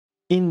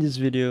In this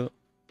video,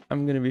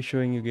 I'm going to be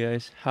showing you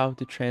guys how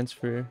to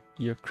transfer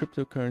your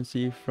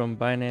cryptocurrency from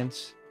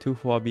Binance to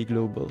Huobi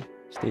Global.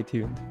 Stay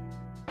tuned.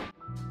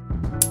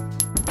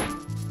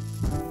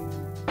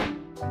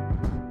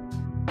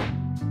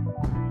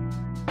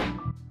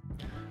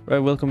 Right,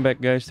 welcome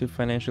back guys to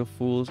Financial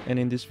Fools, and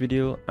in this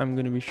video, I'm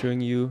going to be showing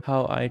you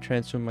how I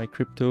transfer my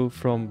crypto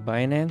from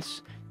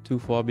Binance to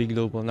Huobi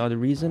Global. Now, the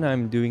reason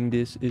I'm doing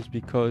this is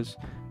because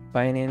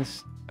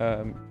Binance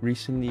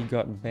recently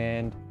got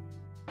banned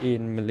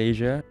in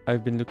Malaysia.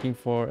 I've been looking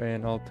for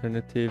an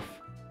alternative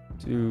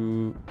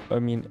to,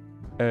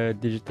 a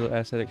digital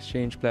asset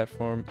exchange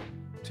platform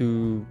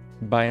to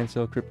buy and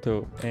sell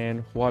crypto,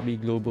 and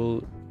Huobi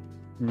Global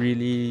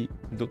really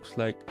looks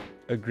like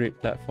a great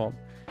platform.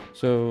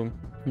 So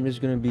I'm just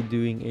going to be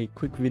doing a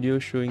quick video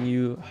showing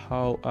you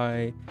how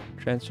I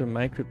transfer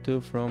my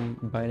crypto from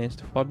Binance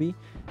to Huobi,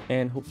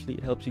 and hopefully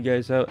it helps you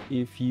guys out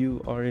if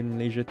you are in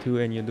Malaysia too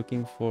and you're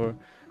looking for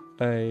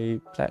a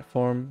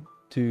platform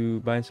to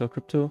buy and sell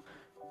crypto.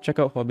 Check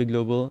out Huobi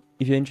Global.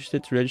 If you're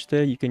interested to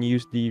register, you can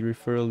use the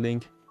referral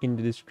link in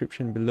the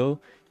description below.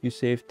 You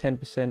save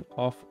 10%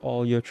 off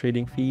all your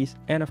trading fees,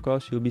 and of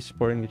course you'll be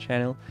supporting the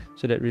channel,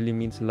 so that really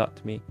means a lot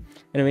to me.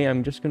 Anyway,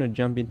 I'm just gonna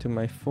jump into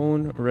my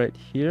phone right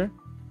here,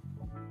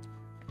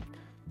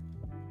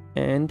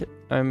 and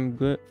I'm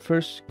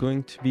first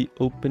going to be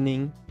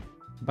opening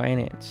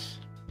Binance.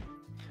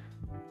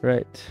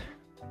 Right,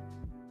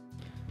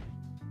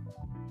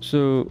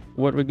 so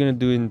what we're gonna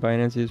do in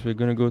Binance is we're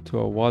gonna go to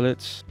our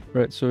wallets.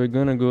 Right, so we're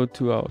gonna go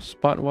to our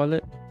spot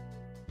wallet,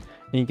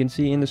 and you can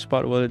see in the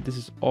spot wallet, this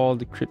is all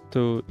the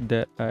crypto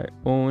that I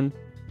own.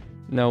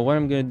 Now what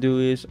I'm going to do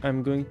is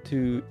I'm going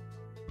to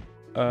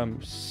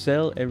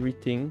sell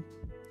everything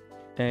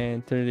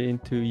and turn it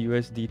into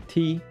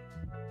USDT,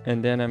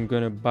 and then I'm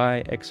going to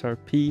buy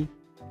XRP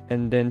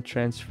and then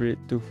transfer it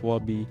to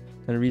Huobi.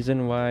 And the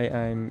reason why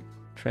I'm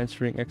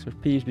transferring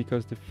XRP is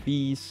because the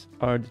fees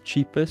are the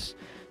cheapest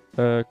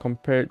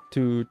compared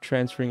to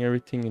transferring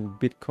everything in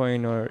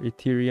Bitcoin or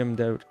Ethereum.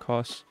 That would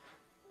cost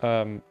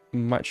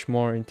much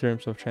more in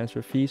terms of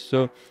transfer fees.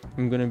 So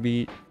I'm going to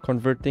be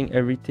converting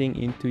everything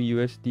into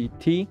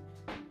USDT,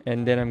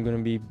 and then I'm going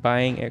to be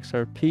buying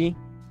XRP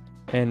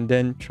and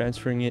then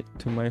transferring it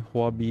to my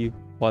Huobi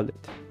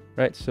wallet.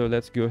 Right, so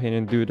let's go ahead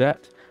and do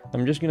that.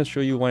 I'm just going to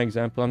show you one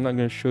example. I'm not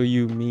going to show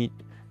you me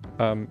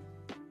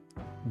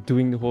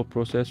doing the whole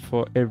process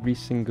for every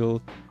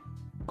single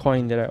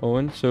coin that I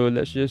own. So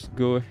let's just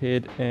go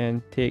ahead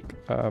and take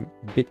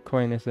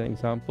Bitcoin as an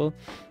example.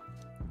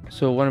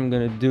 So what I'm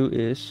going to do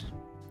is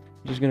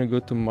I'm just going to go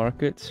to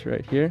markets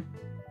right here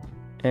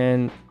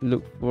and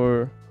look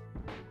for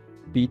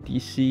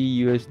BTC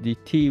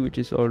USDT, which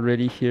is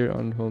already here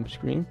on the home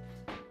screen.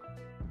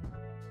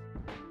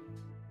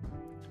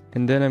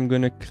 And then I'm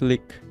going to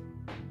click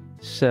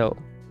sell.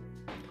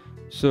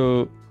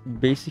 So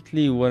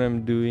basically what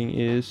I'm doing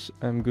is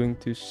I'm going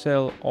to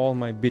sell all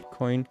my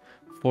Bitcoin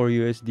for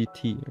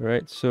USDT,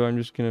 right? So I'm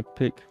just going to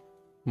pick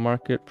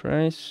market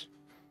price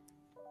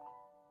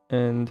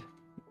and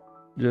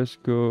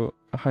just go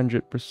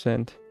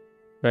 100%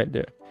 right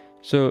there.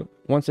 So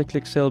once I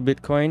click sell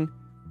Bitcoin,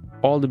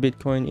 all the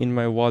Bitcoin in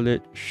my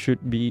wallet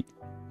should be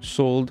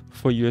sold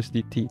for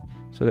USDT.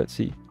 So let's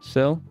see,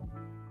 sell,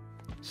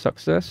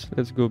 success.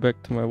 Let's go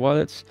back to my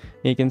wallets,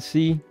 and you can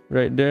see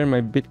right there my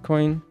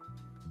Bitcoin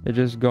has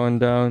just gone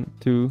down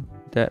to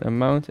that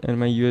amount, and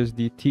my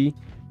USDT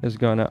has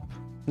gone up.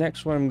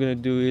 Next, what I'm going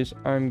to do is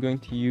I'm going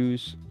to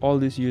use all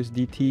this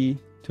USDT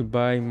to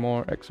buy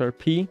more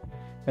XRP,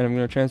 and I'm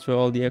going to transfer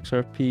all the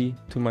XRP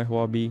to my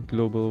Huobi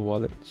Global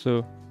wallet.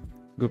 So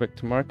go back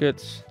to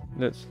markets.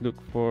 Let's look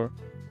for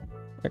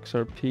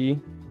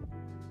XRP.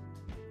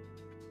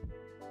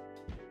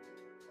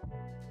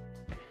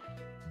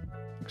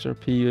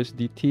 XRP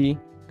USDT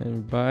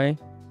and buy.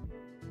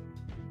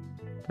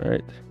 All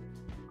right.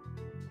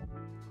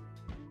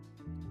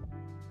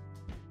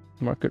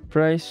 Market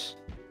price,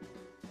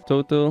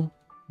 total,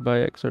 buy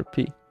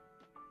XRP.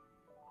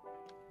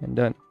 And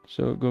done.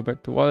 So go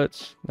back to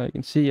wallets. Now you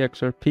can see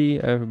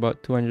XRP. I have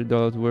about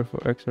 $200 worth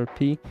of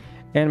XRP,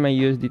 and my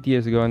USDT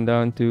has gone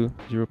down to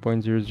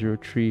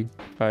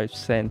 0.0035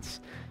 cents.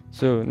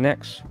 So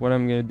next, what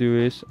I'm going to do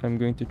is I'm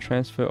going to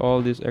transfer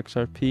all this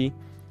XRP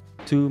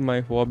to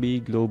my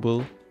Huobi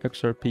Global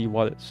XRP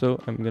wallet. So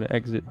I'm going to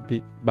exit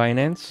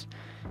Binance,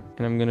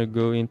 and I'm going to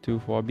go into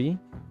Huobi.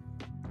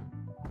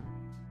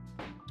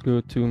 Go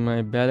to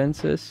my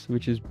balances,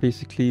 which is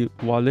basically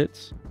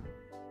wallets.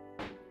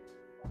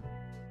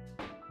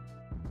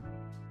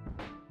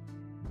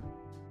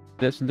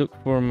 Let's look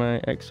for my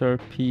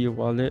XRP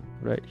wallet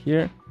right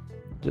here.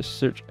 Just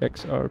search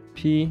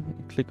XRP,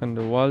 click on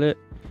the wallet,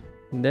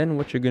 and then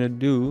what you're gonna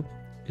do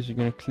is you're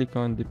gonna click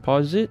on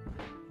deposit,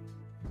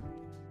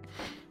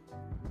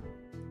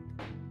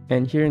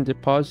 and here in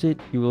deposit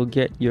you will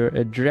get your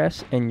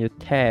address and your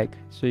tag.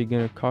 So you're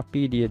gonna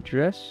copy the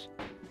address,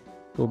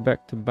 go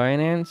back to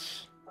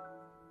Binance,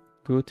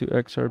 go to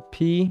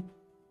XRP,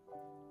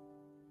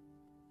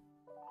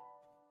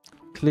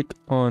 click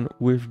on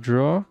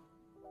withdraw,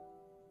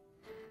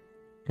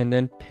 and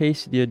then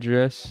paste the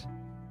address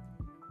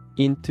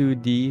into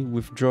the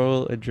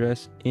withdrawal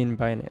address in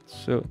Binance.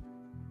 So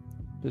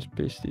just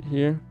paste it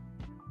here,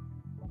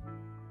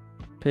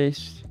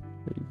 paste,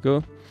 there you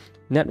go.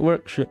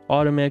 Network should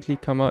automatically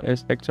come out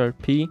as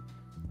XRP.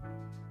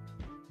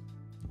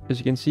 As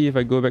you can see, if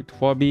I go back to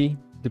Huobi,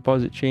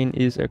 deposit chain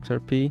is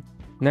XRP.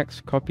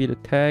 Next, copy the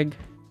tag,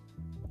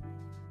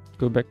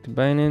 go back to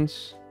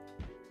Binance,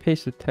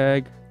 paste the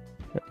tag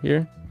right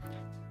here,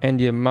 and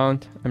the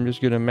amount, I'm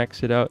just gonna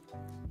max it out,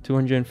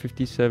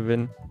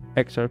 257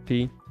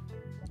 XRP,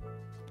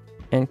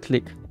 and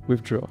click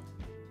withdraw.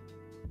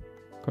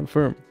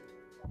 Confirm.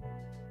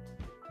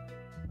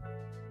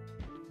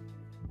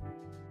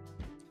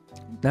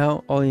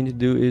 Now all you need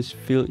to do is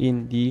fill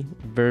in the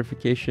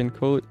verification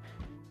code.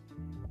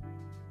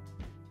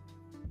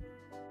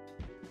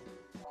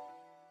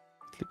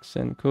 Click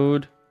send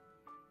code.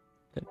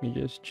 Let me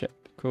just check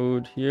the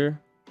code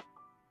here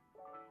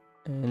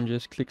and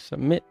just click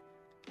submit.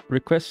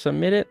 Request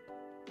submitted.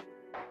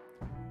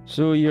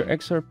 So your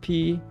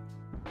XRP,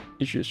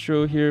 it should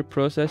show here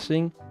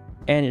processing,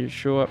 and it should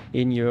show up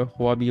in your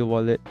Huobi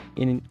wallet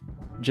in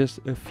just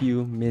a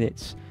few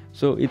minutes.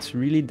 So it's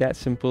really that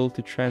simple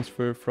to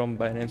transfer from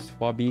Binance to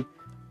Huobi.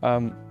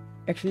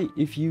 Actually,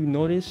 if you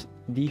notice,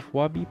 the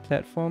Huobi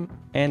platform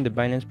and the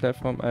Binance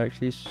platform are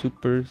actually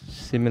super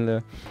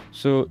similar.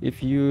 So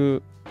if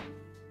you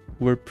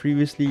were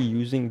previously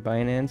using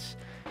Binance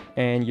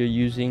and you're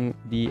using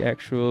the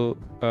actual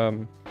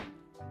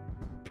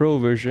Pro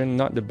version,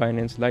 not the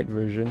Binance Lite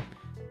version,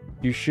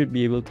 you should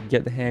be able to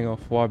get the hang of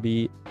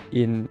Huobi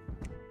in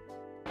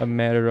a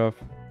matter of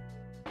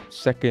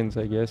seconds,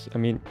 I guess. I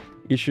mean,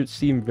 it should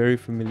seem very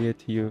familiar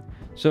to you.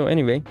 So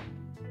anyway,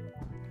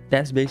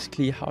 that's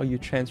basically how you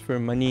transfer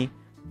money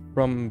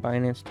from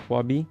Binance to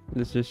Huobi.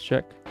 Let's just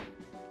check.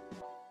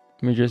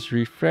 Let me just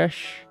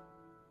refresh.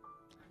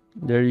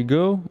 There you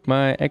go.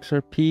 My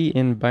XRP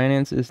in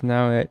Binance is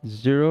now at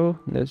 0.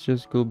 Let's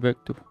just go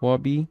back to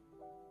Huobi.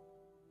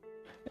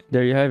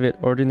 There you have it.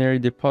 Ordinary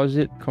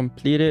deposit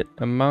completed.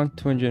 Amount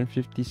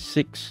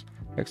 256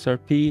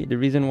 XRP. The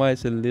reason why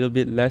it's a little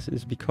bit less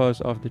is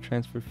because of the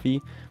transfer fee.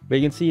 But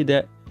you can see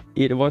that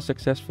it was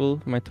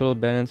successful. My total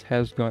balance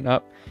has gone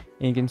up.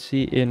 And you can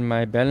see in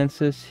my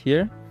balances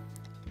here,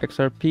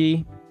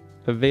 XRP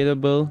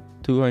available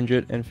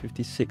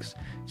 256.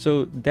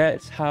 So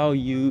that's how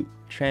you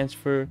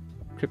transfer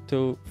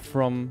crypto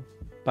from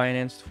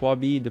Binance to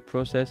Huobi. The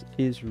process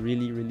is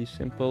really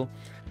simple.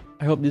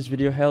 I hope this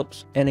video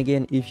helps. And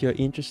again, if you're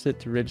interested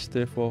to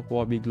register for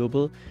Huobi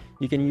Global,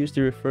 you can use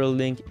the referral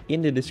link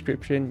in the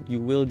description. You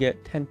will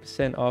get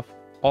 10% off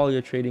all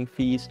your trading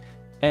fees,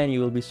 and you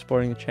will be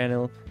supporting the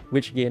channel,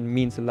 which again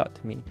means a lot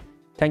to me.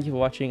 Thank you for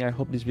watching. I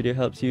hope this video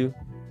helps you.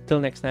 Till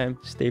next time,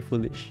 stay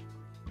foolish.